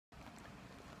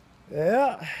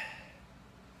Yeah,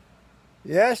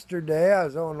 yesterday I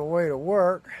was on the way to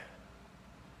work.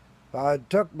 I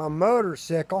took my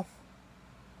motorcycle.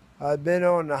 I'd been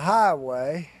on the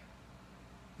highway,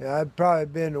 and I'd probably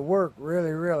been to work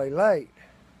really, really late.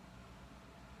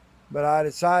 But I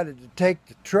decided to take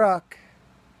the truck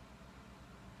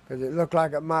because it looked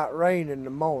like it might rain in the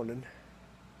morning.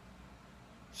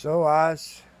 So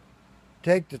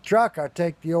take the truck. I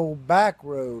take the old back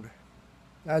road.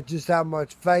 That's just how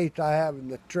much faith I have in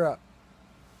the truck.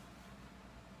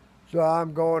 So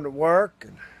I'm going to work,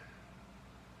 and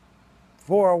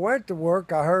before I went to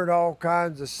work, I heard all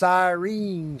kinds of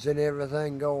sirens and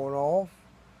everything going off.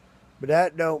 But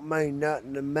that don't mean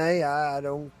nothing to me. I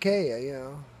don't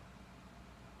care.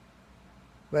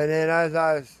 But then as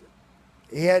I was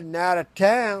heading out of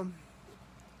town,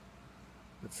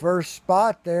 the first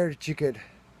spot there that you could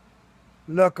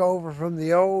look over from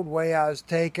the old way I was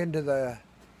taking to the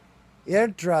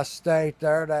intrastate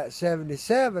there, that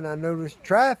 77, I noticed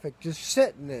traffic just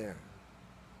sitting there.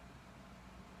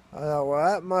 I thought, well,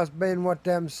 that must have been what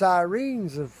them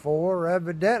sirens are for.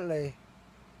 Evidently,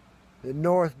 the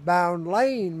northbound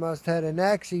lane must have had an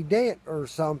accident or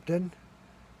something,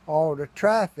 all the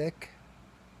traffic.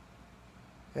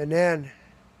 And then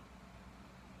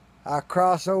I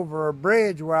cross over a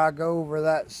bridge where I go over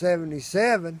that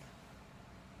 77.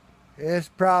 It's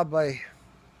probably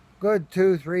good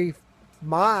 2-3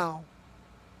 miles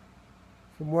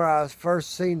from where I was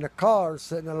first seen the cars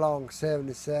sitting along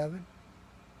 77.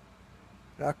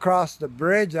 I cross the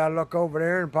bridge, I look over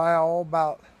there, and probably all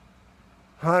about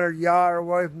 100 yards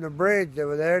away from the bridge,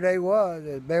 there they was,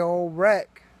 a big old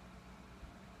wreck.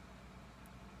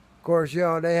 Of course,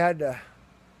 they had to,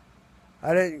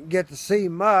 I didn't get to see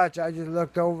much. I just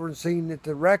looked over and seen that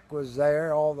the wreck was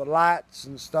there, all the lights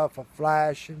and stuff are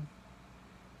flashing.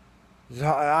 So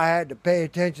I had to pay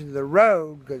attention to the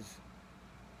road because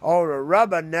all the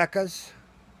rubberneckers,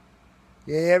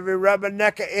 every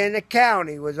rubbernecker in the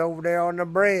county was over there on the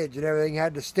bridge, and everything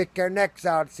had to stick their necks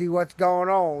out to see what's going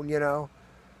on.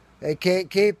 They can't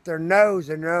keep their nose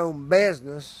in their own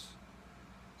business.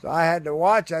 So I had to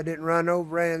watch I didn't run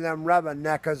over any of them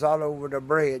rubberneckers all over the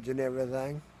bridge and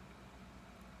everything.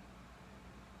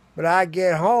 But I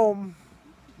get home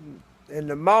in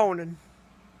the morning,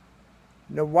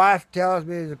 and the wife tells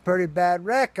me there's a pretty bad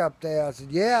wreck up there. I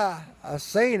said, yeah, I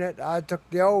seen it. I took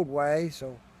the old way,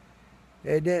 so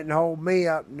it didn't hold me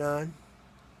up none.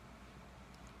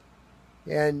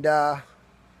 And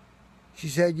she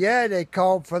said, yeah, they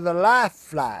called for the life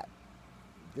flight.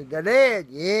 They did?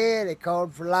 Yeah, they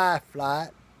called for life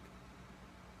flight.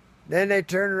 Then they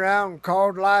turned around and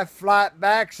called life flight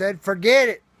back, said, forget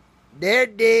it. They're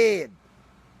dead.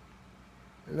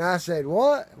 And I said,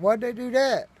 what? Why'd they do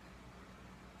that?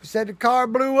 He said the car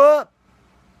blew up.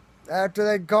 After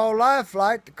they'd called life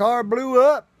flight, the car blew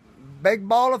up. Big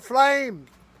ball of flames.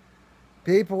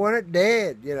 People in it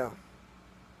dead.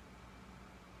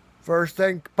 First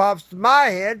thing pops to my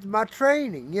head is my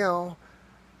training, the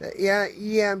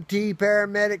EMT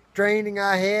paramedic training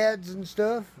I had and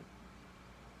stuff.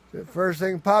 The first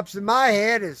thing pops in my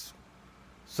head is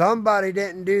somebody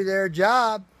didn't do their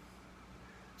job.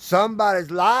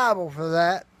 Somebody's liable for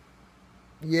that.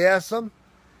 Yes'm.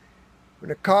 When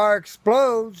a car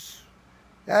explodes,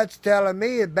 that's telling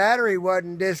me the battery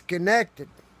wasn't disconnected.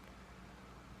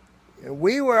 And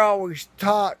we were always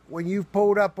taught when you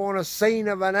pulled up on a scene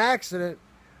of an accident,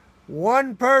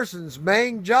 one person's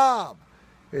main job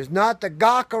is not to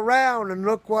gawk around and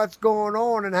look what's going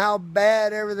on and how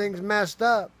bad everything's messed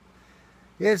up.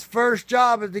 His first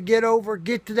job is to get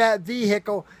to that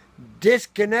vehicle,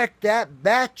 disconnect that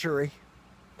battery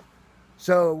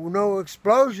so no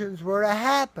explosions were to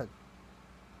happen.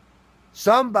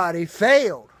 Somebody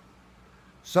failed.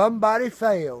 Somebody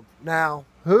failed. Now,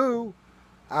 who?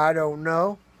 I don't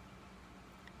know.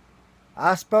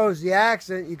 I suppose the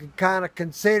accident, you could kind of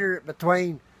consider it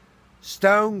between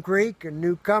Stone Creek and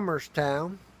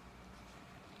Newcomerstown.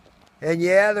 And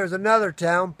yeah, there's another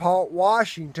town, Port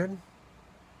Washington.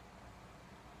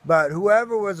 But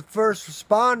whoever was the first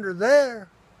responder there,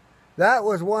 that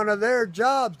was one of their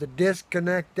jobs, to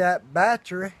disconnect that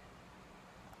battery.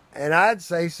 And I'd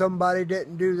say somebody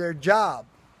didn't do their job.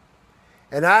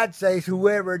 And I'd say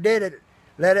whoever did it,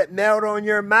 let it melt on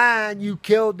your mind, you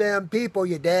killed them people,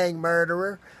 you dang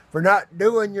murderer, for not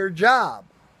doing your job.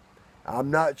 I'm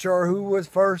not sure who was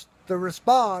first to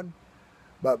respond,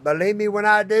 but believe me when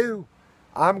I do,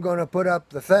 I'm going to put up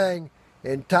the thing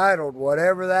entitled,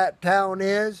 whatever that town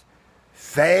is,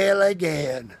 fail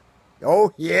again.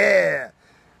 Oh yeah,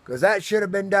 because that should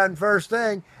have been done first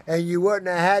thing, and you wouldn't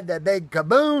have had that big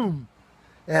kaboom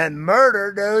and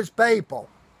murdered those people.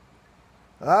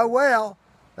 Well,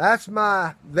 that's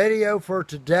my video for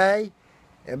today.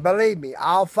 And believe me,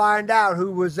 I'll find out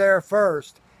who was there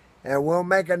first. And we'll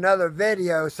make another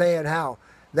video saying how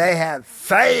they have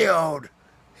failed.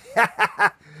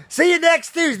 See you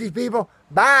next Tuesday, people.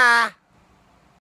 Bye.